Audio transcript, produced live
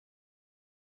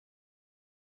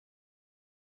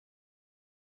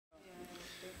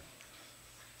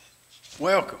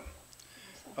Welcome.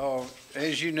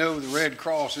 As you know, the Red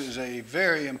Cross is a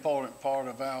very important part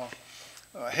of our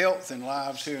health and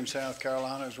lives here in South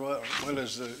Carolina, as well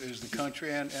as the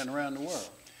country and around the world.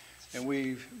 And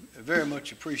we very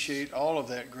much appreciate all of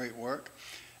that great work,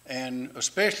 and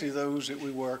especially those that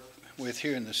we work with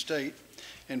here in the state.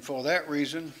 And for that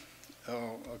reason,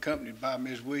 accompanied by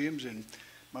Ms. Williams and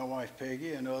my wife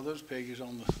Peggy and others, Peggy's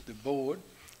on the board,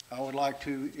 I would like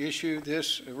to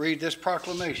read this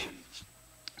proclamation.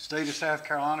 State of South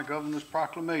Carolina Governor's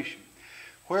Proclamation.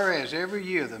 Whereas every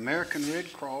year the American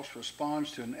Red Cross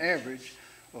responds to an average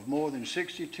of more than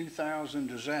 62,000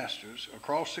 disasters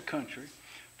across the country,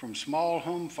 from small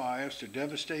home fires to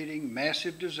devastating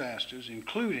massive disasters,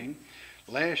 including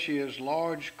last year's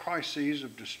large crises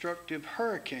of destructive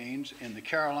hurricanes in the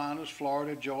Carolinas,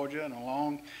 Florida, Georgia, and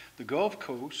along the Gulf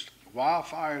Coast,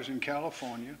 wildfires in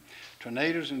California,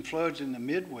 tornadoes and floods in the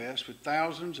Midwest, with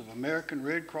thousands of American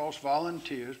Red Cross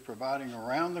volunteers providing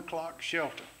around-the-clock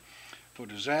shelter for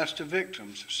disaster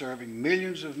victims, serving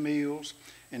millions of meals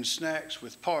and snacks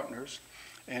with partners,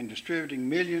 and distributing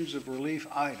millions of relief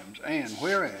items. And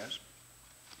whereas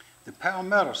the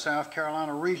Palmetto, South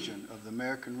Carolina region of the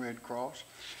American Red Cross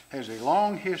has a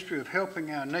long history of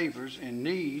helping our neighbors in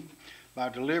need by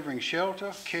delivering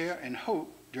shelter, care, and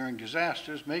hope during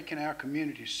disasters, making our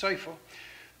community safer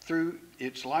through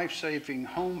its life-saving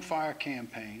home fire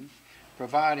campaign,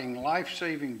 providing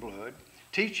life-saving blood,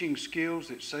 teaching skills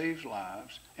that save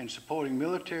lives, and supporting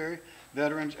military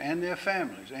veterans and their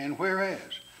families. And whereas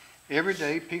every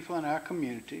day people in our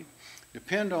community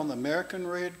depend on the American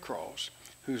Red Cross,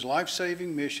 whose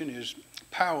life-saving mission is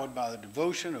powered by the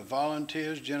devotion of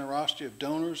volunteers, generosity of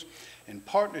donors, and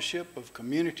partnership of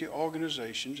community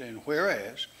organizations. And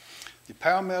whereas the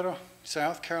Palmetto,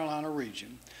 South Carolina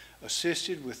region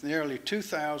assisted with nearly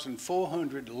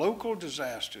 2,400 local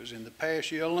disasters in the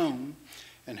past year alone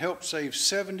and helped save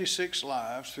 76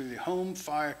 lives through the Home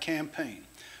Fire Campaign,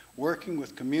 working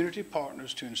with community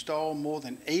partners to install more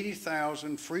than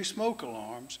 80,000 free smoke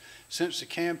alarms since the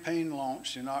campaign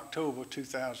launched in October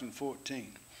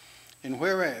 2014. And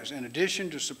whereas, in addition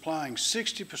to supplying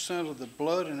 60% of the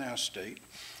blood in our state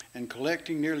and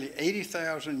collecting nearly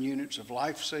 80,000 units of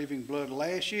life-saving blood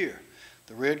last year,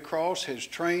 the Red Cross has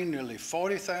trained nearly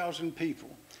 40,000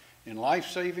 people in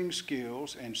life-saving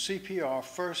skills and CPR,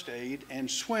 first aid, and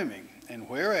swimming. And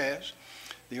whereas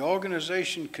the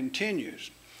organization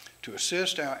continues to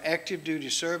assist our active duty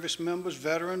service members,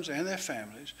 veterans, and their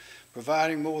families,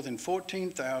 providing more than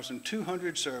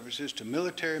 14,200 services to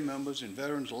military members and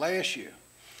veterans last year.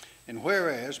 And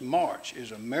whereas March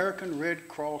is American Red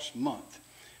Cross Month,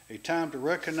 a time to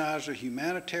recognize a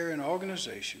humanitarian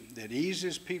organization that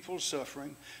eases people's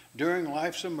suffering during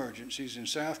life's emergencies in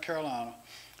South Carolina,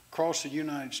 across the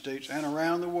United States, and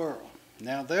around the world.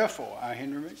 Now therefore, I,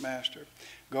 Henry McMaster,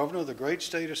 Governor of the great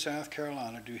state of South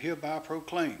Carolina, do hereby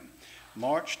proclaim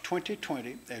March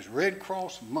 2020 as Red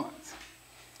Cross Month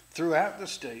throughout the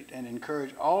state, and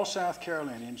encourage all South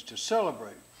Carolinians to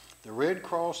celebrate the Red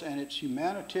Cross and its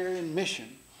humanitarian mission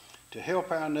to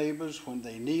help our neighbors when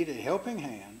they need a helping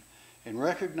hand, and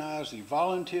recognize the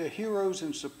volunteer heroes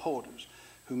and supporters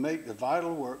who make the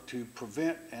vital work to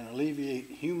prevent and alleviate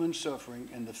human suffering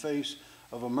in the face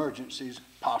of emergencies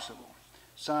possible.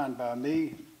 Signed by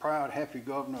me, proud, happy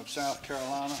Governor of South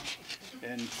Carolina,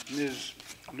 and Ms.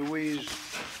 Louise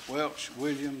Welch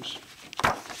Williams.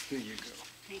 Here you go.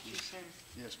 Thank you, sir.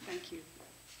 Yes, ma'am. Thank you.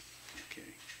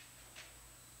 Okay.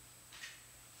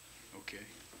 Okay,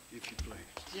 if you please.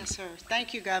 Yes, sir.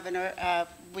 Thank you, Governor.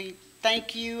 We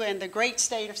thank you and the great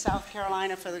state of South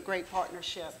Carolina for the great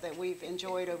partnership that we've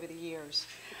enjoyed over the years.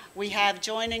 We have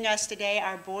joining us today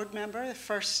our board member, the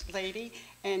First Lady,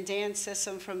 and Dan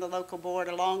Sissom from the local board,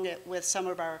 along with some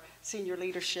of our senior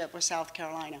leadership with South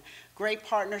Carolina. Great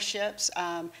partnerships.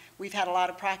 We've had a lot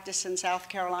of practice in South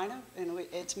Carolina, and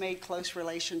it's made close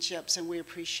relationships, and we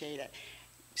appreciate it.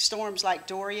 Storms like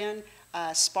Dorian,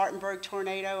 Spartanburg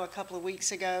tornado a couple of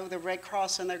weeks ago, the Red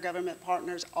Cross and their government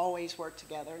partners always work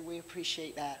together, and we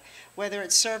appreciate that. Whether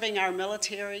it's serving our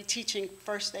military, teaching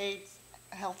first aid,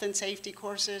 health and safety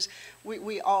courses,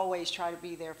 we always try to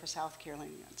be there for South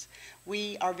Carolinians.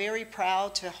 We are very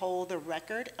proud to hold the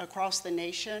record across the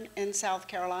nation in South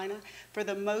Carolina for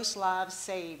the most lives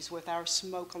saved with our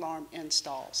smoke alarm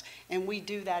installs. And we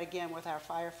do that again with our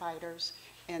firefighters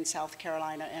in South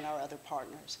Carolina and our other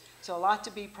partners. So a lot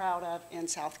to be proud of in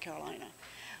South Carolina.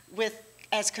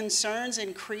 As concerns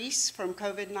increase from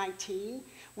COVID-19,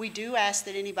 we do ask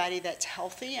that anybody that's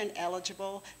healthy and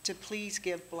eligible to please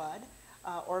give blood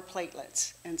or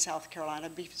platelets in South Carolina.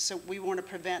 So we want to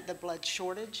prevent the blood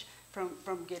shortage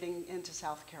from getting into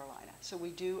South Carolina. So we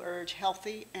do urge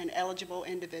healthy and eligible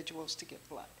individuals to give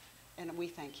blood, and we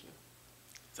thank you.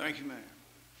 Thank you, ma'am.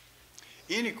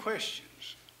 Any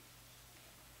questions?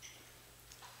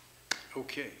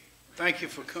 Okay. Thank you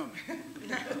for coming.